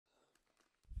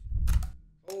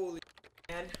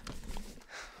And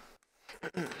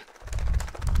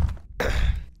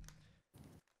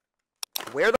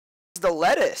where the is the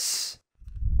lettuce?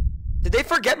 Did they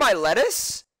forget my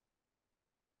lettuce?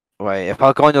 Wait, if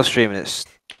I go on your stream and it's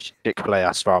Chick-fil-A,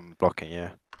 I swear I'm blocking you.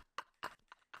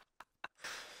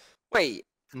 Wait.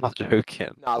 I'm not joking.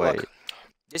 Nah, Wait. look.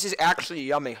 This is actually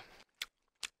yummy.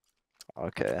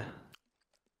 Okay.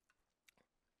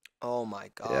 Oh my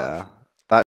god. Yeah.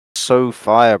 That's so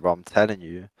fire, bro. I'm telling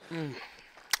you. Mm.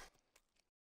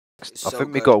 I So think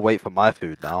we good. gotta wait for my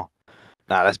food now.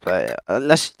 Nah, let's play it.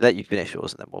 Let's let you finish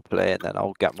yours and then we'll play it, and then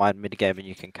I'll get my mini game and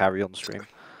you can carry on stream.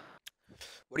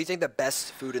 What do you think the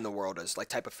best food in the world is? Like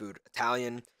type of food?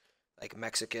 Italian, like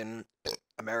Mexican,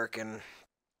 American.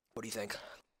 What do you think?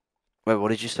 Wait, what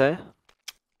did you say?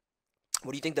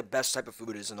 What do you think the best type of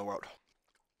food is in the world?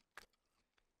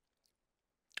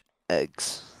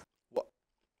 Eggs. What?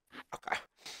 Okay.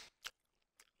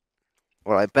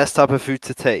 Well, like best type of food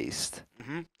to taste.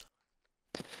 Mhm.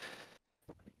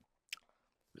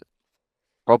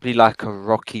 Probably like a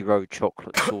Rocky Road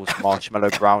chocolate sauce marshmallow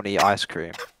brownie ice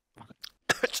cream.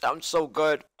 It sounds so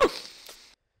good.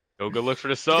 Go look for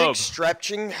the Do you think sub.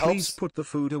 stretching Please helps? put the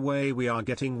food away. We are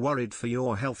getting worried for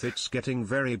your health. It's getting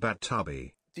very bad,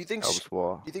 Tubby. Do you think? Helps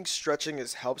what? Do you think stretching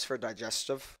helps for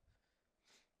digestive?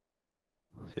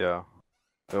 Yeah.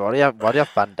 Wait, why do you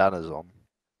have bandanas on?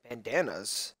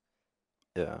 Bandanas.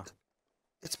 Yeah.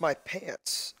 It's my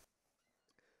pants.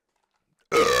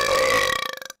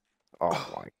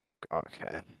 Oh my.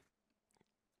 Okay.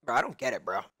 Bro, I don't get it,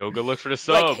 bro. Go look for the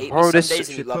You like sub. hate Bro, me some this days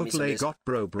and you love me some Chipotle days. got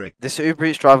bro brick. This Uber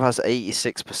Eats driver has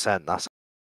 86%. That's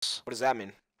What does that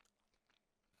mean?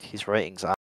 his ratings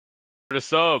are. For the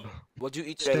sub. What'd you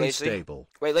eat today, Stay Lacey? stable.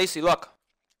 Wait, Lacey, look.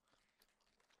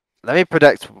 Let me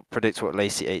predict what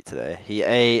Lacey ate today. He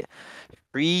ate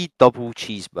 3 double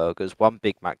cheeseburgers, 1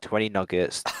 Big Mac, 20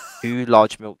 nuggets, 2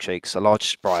 large milkshakes, a large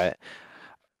Sprite,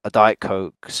 a Diet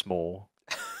Coke, small,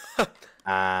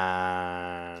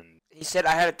 and He said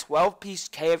I had a 12-piece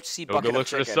KFC Go bucket of look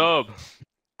for the chicken. sub.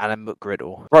 a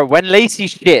McGriddle. Bro, when Lacey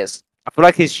shits, I feel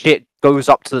like his shit goes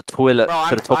up to the toilet Bro,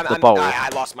 to the top of the bowl. I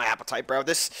lost my appetite, bro.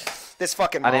 This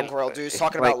fucking And then, mongrel dude's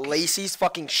talking like- about Lacey's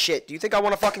fucking shit. Do you think I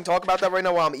want to fucking talk about that right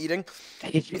now while I'm eating?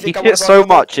 He think I wanna shits talk so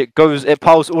about that? much it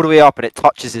piles all the way up and it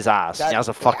touches his ass. That- He has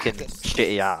a fucking this-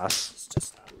 shitty ass. It's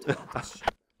just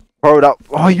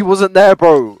Bro, you wasn't there,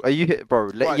 bro. Are you bro?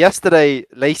 What? Yesterday,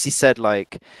 Lacey said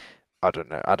like, I don't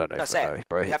know No, if say I it. know,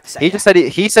 bro. You have to say He it. just said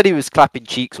he said he was clapping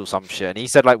cheeks or some shit, and he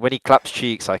said like when he claps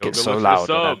cheeks, like Go it's so look for the loud.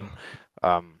 sub.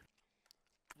 And then,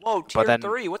 Whoa, tier then-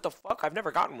 3. What the fuck? I've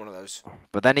never gotten one of those.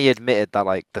 but then he admitted that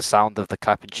like the sound of the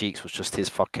clapping cheeks was just his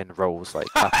fucking rolls like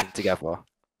clapping together. Do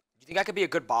you think I could be a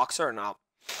good boxer or not?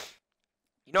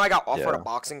 You know I got offered a Yeah.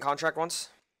 boxing contract once?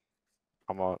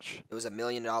 How much? It was $1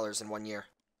 million in 1 year.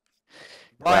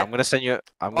 Wait, But I'm gonna send you.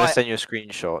 I'm gonna but- send you a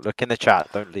screenshot. Look in the chat.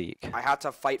 Don't leak. I had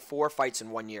to fight 4 fights in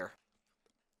 1 year.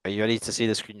 Are you ready to see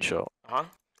the screenshot? Huh?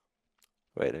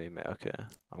 Wait, let me make. Okay,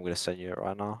 I'm gonna send you it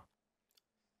right now.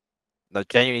 No,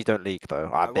 genuinely don't leak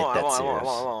though. I'm being dead serious.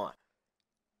 won't.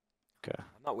 Okay.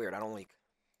 I'm not weird. I don't leak.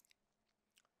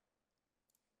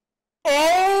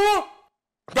 Oh!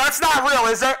 That's not real,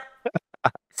 is it?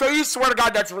 So you swear to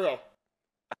God that's real?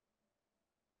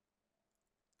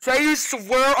 So you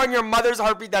swear on your mother's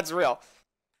heartbeat that's real?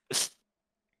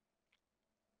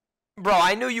 Bro,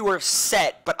 I knew you were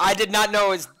set, but I did not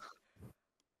know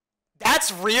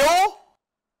That's real?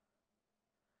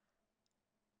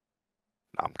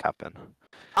 I'm capping.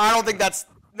 I don't think that's...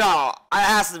 No, it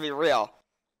has to be real.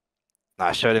 Nah,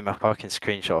 I showed him a fucking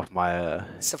screenshot of my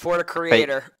Support a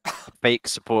creator. fake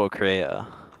supporter creator.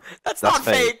 That's That's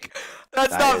not fake.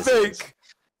 That's not It is. fake.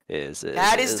 It is.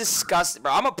 That is disgusting,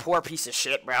 bro. I'm a poor piece of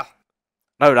shit, bro.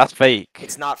 No, that's fake.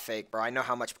 It's not fake, bro. I know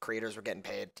how much creators were getting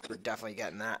paid. We're definitely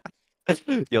getting that.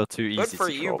 You're too easy Good for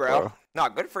to you, troll, bro. No,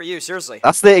 good for you, seriously.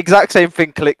 That's the exact same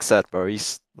thing Click said, bro.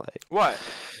 He's like, What?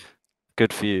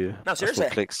 good for you. No, That's what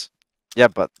seriously. Click's. Yeah,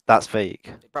 but that's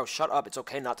fake. Bro, shut up. It's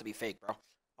okay not to be fake, bro.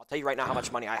 I'll tell you right now how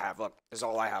much money I have. Look, this is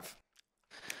all I have.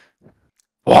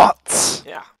 What?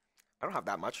 Yeah. I don't have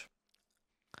that much.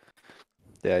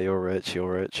 Yeah, you're rich.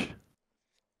 You're rich.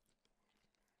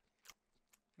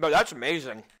 Bro, that's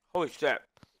amazing. Holy shit.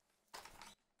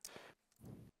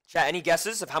 Chat, any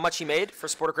guesses of how much he made for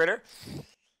Supporter Creator?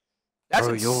 That's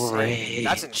Bro, insane. you're rich.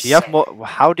 That's insane. You have more.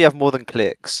 How do you have more than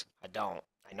Clicks? I don't.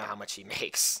 I know how much he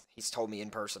makes. He's told me in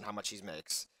person how much he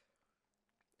makes.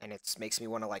 And it makes me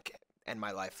want to, like, end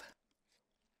my life.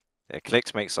 Yeah,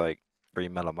 Clicks makes like 3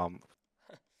 mil a month.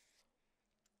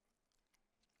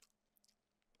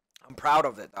 I'm proud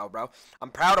of it, though, bro.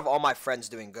 I'm proud of all my friends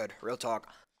doing good. Real talk.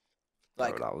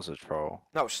 Like, Bro, that was a troll.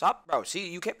 no, stop, bro. See,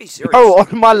 you can't be serious. Bro,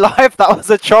 on my life, that was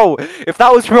a troll. If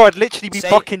that was real, I'd literally be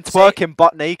fucking twerking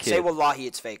butt naked. Say wallahi,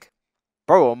 it's fake.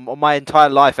 Bro, on my entire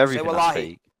life, everything that's wallahi.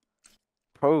 fake.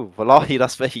 Bro, wallahi,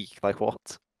 that's fake. Like,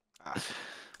 what? I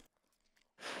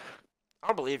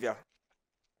don't believe you.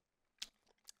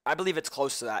 I believe it's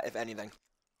close to that, if anything.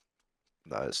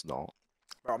 No, it's not.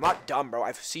 Bro, I'm not dumb, bro.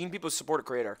 I've seen people support a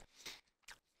creator.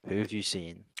 Who have you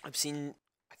seen? I've seen,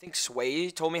 I think Sway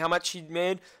told me how much he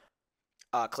made.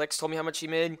 Clicks told me how much he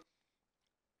made.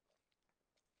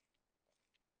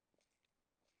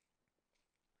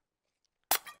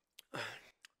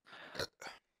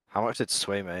 How much did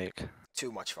Sway make?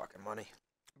 Too much fucking money.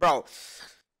 Bro,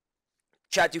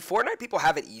 chat, do Fortnite people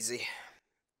have it easy?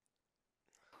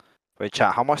 Wait,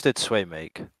 chat, how much did Sway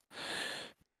make?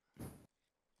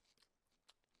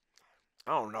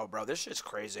 I don't know, bro. This shit's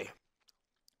crazy.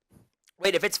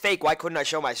 Wait, if it's fake, why couldn't I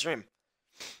show my stream?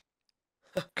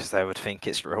 Because they would think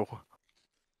it's real.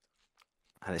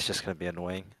 And it's just going to be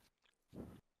annoying.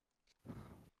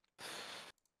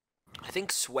 I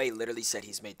think Sway literally said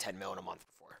he's made 10 mil in a month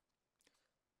before.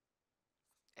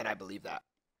 And I believe that.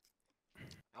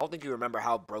 I don't think you remember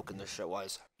how broken this shit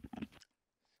was.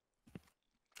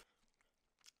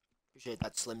 Appreciate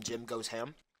that Slim Jim goes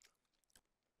ham.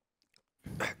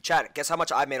 Chat, guess how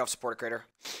much I made off Support a Creator?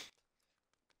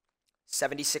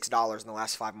 $76 in the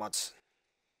last 5 months.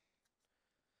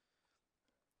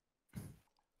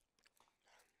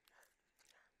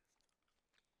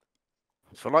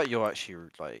 I feel like you're actually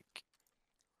like...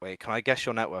 Wait, can I guess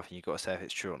your net worth and you got to say if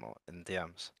it's true or not in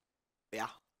DMs? Yeah.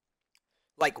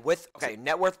 Like with, okay,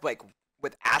 net worth, like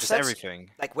with assets? Just everything.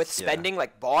 Like with spending,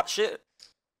 like bought shit?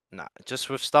 Nah, just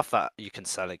with stuff that you can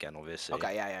sell again, obviously.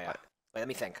 Okay, yeah. Wait, let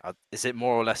me think. Is it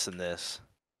more or less than this?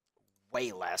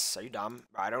 Way less. Are you dumb?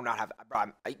 Bro, I do not have,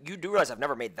 bro, you do realize I've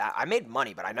never made that. I made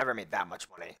money, but I never made that much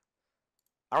money.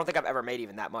 I don't think I've ever made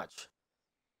even that much.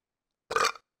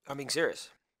 I'm being serious.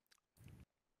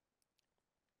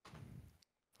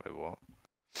 Wait, what?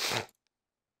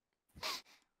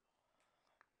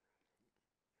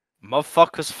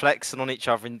 Motherfuckers flexing on each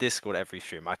other in Discord every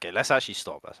stream. Okay, let's actually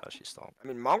stop. I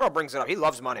mean, Mongraal brings it up. He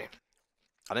loves money.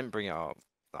 I didn't bring it up.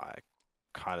 I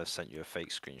kind of sent you a fake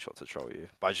screenshot to troll you,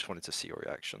 but I just wanted to see your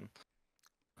reaction.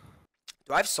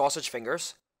 Do I have sausage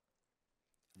fingers?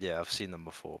 Yeah, I've seen them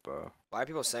before, bro. Why are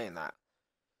people saying that?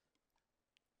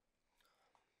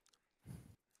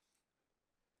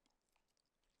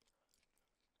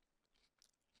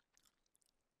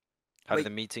 How Wait.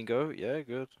 did the meeting go? Yeah,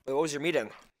 good. Wait, what was your meeting?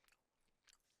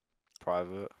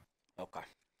 Private. Okay.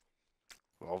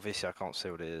 Well, obviously, I can't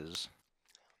say what it is.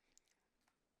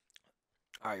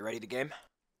 Alright, you ready to game?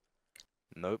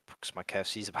 Nope, because my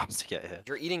KFC's about to get here.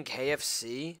 You're eating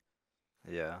KFC?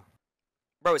 Yeah.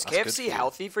 Bro, is That's good KFC for you.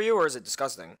 healthy for you or is it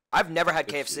disgusting? I've never had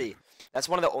Good for KFC. you. That's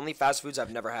one of the only fast foods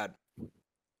I've never had.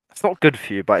 It's not good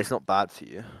for you, but it's not bad for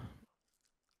you.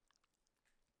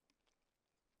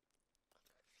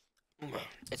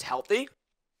 It's healthy?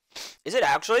 Is it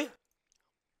actually?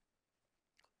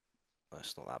 No,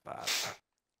 it's not that bad.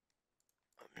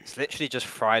 It's literally just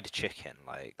fried chicken.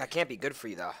 Like, That can't be good for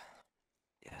you though.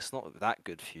 yeah, it's not that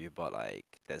good for you, but like,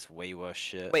 there's way worse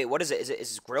shit. Wait, what is it? Is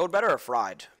it grilled better or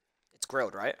fried? It's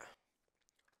grilled, right?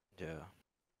 Yeah.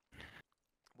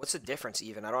 What's the difference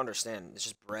even? I don't understand. It's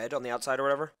just bread on the outside or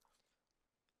whatever?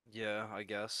 Yeah, I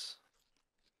guess.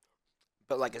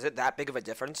 But like, is it that big of a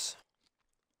difference?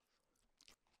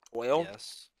 Oil?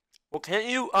 Yes. Well, can't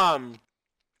you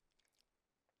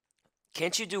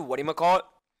do whatchamacallit?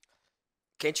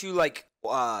 Can't you like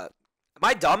am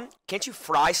I dumb? Can't you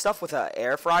fry stuff with an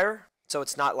air fryer so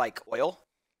it's not like oil?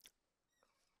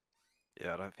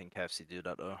 Yeah, I don't think KFC do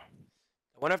that though.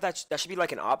 I wonder if that should be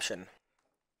like an option.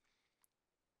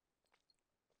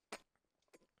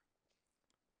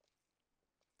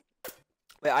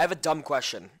 Wait, I have a dumb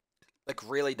question. Like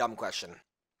really dumb question.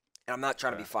 And I'm not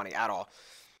trying to be funny at all.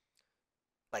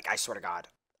 Like I swear to God.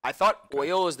 I thought Okay.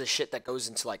 oil is the shit that goes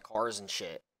into like cars and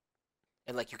shit.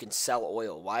 And like you can sell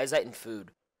oil. Why is that in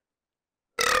food?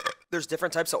 There's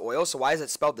different types of oil, so why is it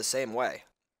spelled the same way?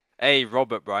 Hey,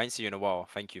 Robert, bro, I ain't seen you in a while.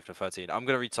 Thank you for 13. I'm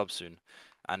gonna read subs soon.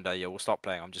 And yeah, we'll start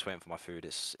playing. I'm just waiting for my food.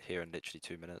 It's here in literally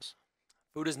 2 minutes.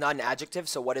 Food is not an adjective,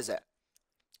 so what is it?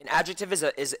 An adjective is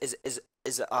a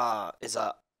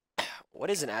what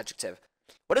is an adjective?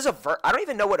 What is a verb? I don't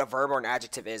even know what a verb or an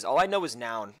adjective is. All I know is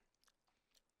noun.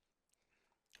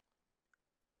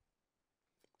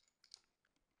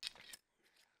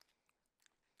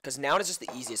 Because noun is just the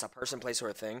easiest. A person, place, or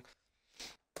a thing.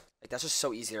 Like that's just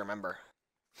so easy to remember.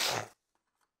 Alright,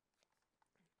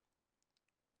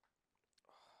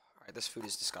 this food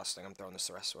is disgusting. I'm throwing this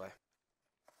the rest away.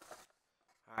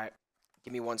 Alright.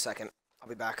 Give me 1 second. I'll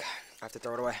be back. I have to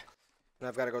throw it away. And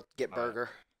I've got to go get burger.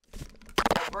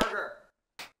 Burger!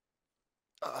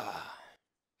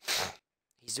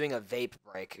 He's doing a vape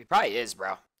break. He probably is,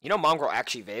 bro. You know Mongraal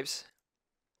actually vapes?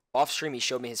 Off stream, he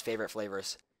showed me his favorite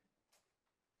flavors.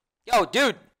 Yo,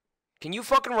 dude! Can you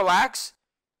fucking relax?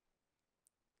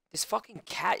 This fucking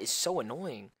cat is so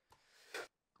annoying.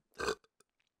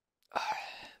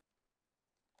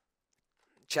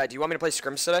 Chad, do you want me to play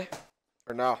scrims today?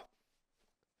 Or no?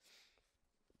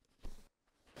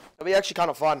 It'll be actually kind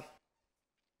of fun.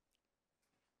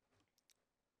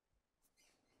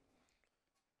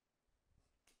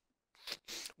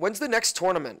 When's the next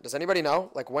tournament? Does anybody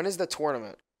know? Like, when is the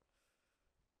tournament?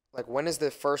 Like, when is the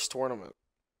first tournament?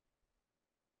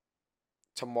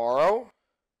 Tomorrow?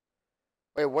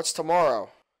 Wait, what's tomorrow?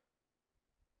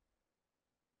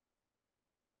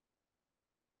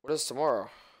 What is tomorrow?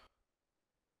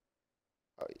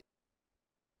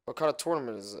 What kind of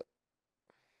tournament is it?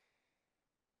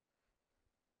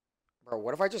 Bro,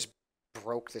 what if I just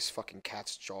broke this fucking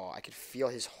cat's jaw? I could feel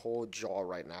his whole jaw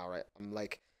right now, right? I'm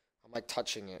like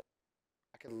touching it.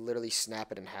 I could literally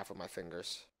snap it in half with my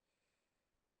fingers.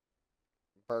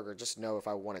 Burger, just know if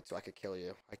I wanted to, I could kill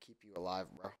you. I keep you alive,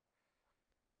 bro.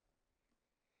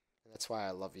 That's why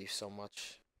I love you so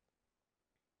much.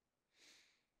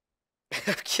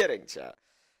 I'm kidding, chat.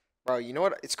 Bro, you know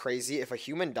what? It's crazy. If a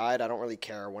human died, I don't really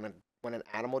care. When an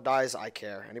animal dies, I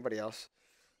care. Anybody else?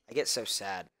 I get so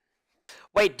sad.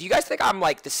 Wait, do you guys think I'm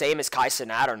like the same as Kai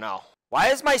Cenat or no? Why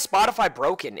is my Spotify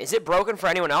broken? Is it broken for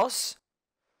anyone else?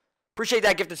 Appreciate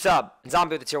that gifted sub.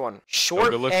 Zombie with the tier 1.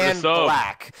 Short and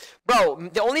black. Bro,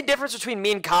 the only difference between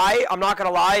me and Kai, I'm not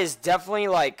gonna lie, is definitely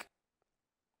like,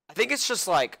 I think it's just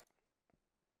like,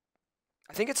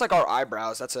 I think it's like our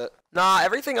eyebrows, that's it. Nah,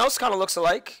 everything else kind of looks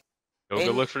alike. Go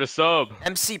look for the sub.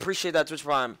 MC, appreciate that Twitch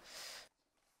Prime.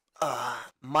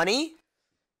 Money?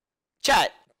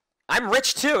 Chat, I'm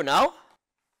rich too, no?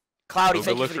 Cloudy,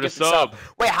 thank you for the gifted sub.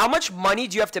 Wait, how much money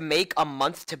do you have to make a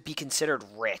month to be considered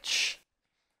rich?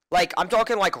 Like, I'm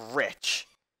talking like rich.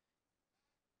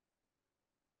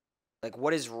 Like,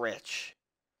 what is rich?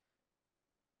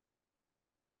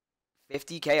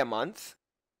 50K a month?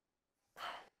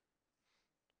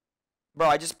 Bro,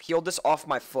 I just peeled this off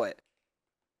my foot.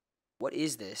 What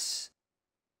is this?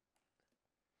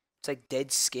 It's like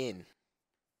dead skin.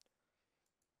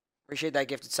 Appreciate that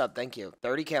gifted sub. Thank you.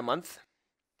 30K a month?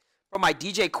 Bro, my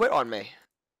DJ quit on me.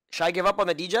 Should I give up on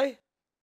the DJ?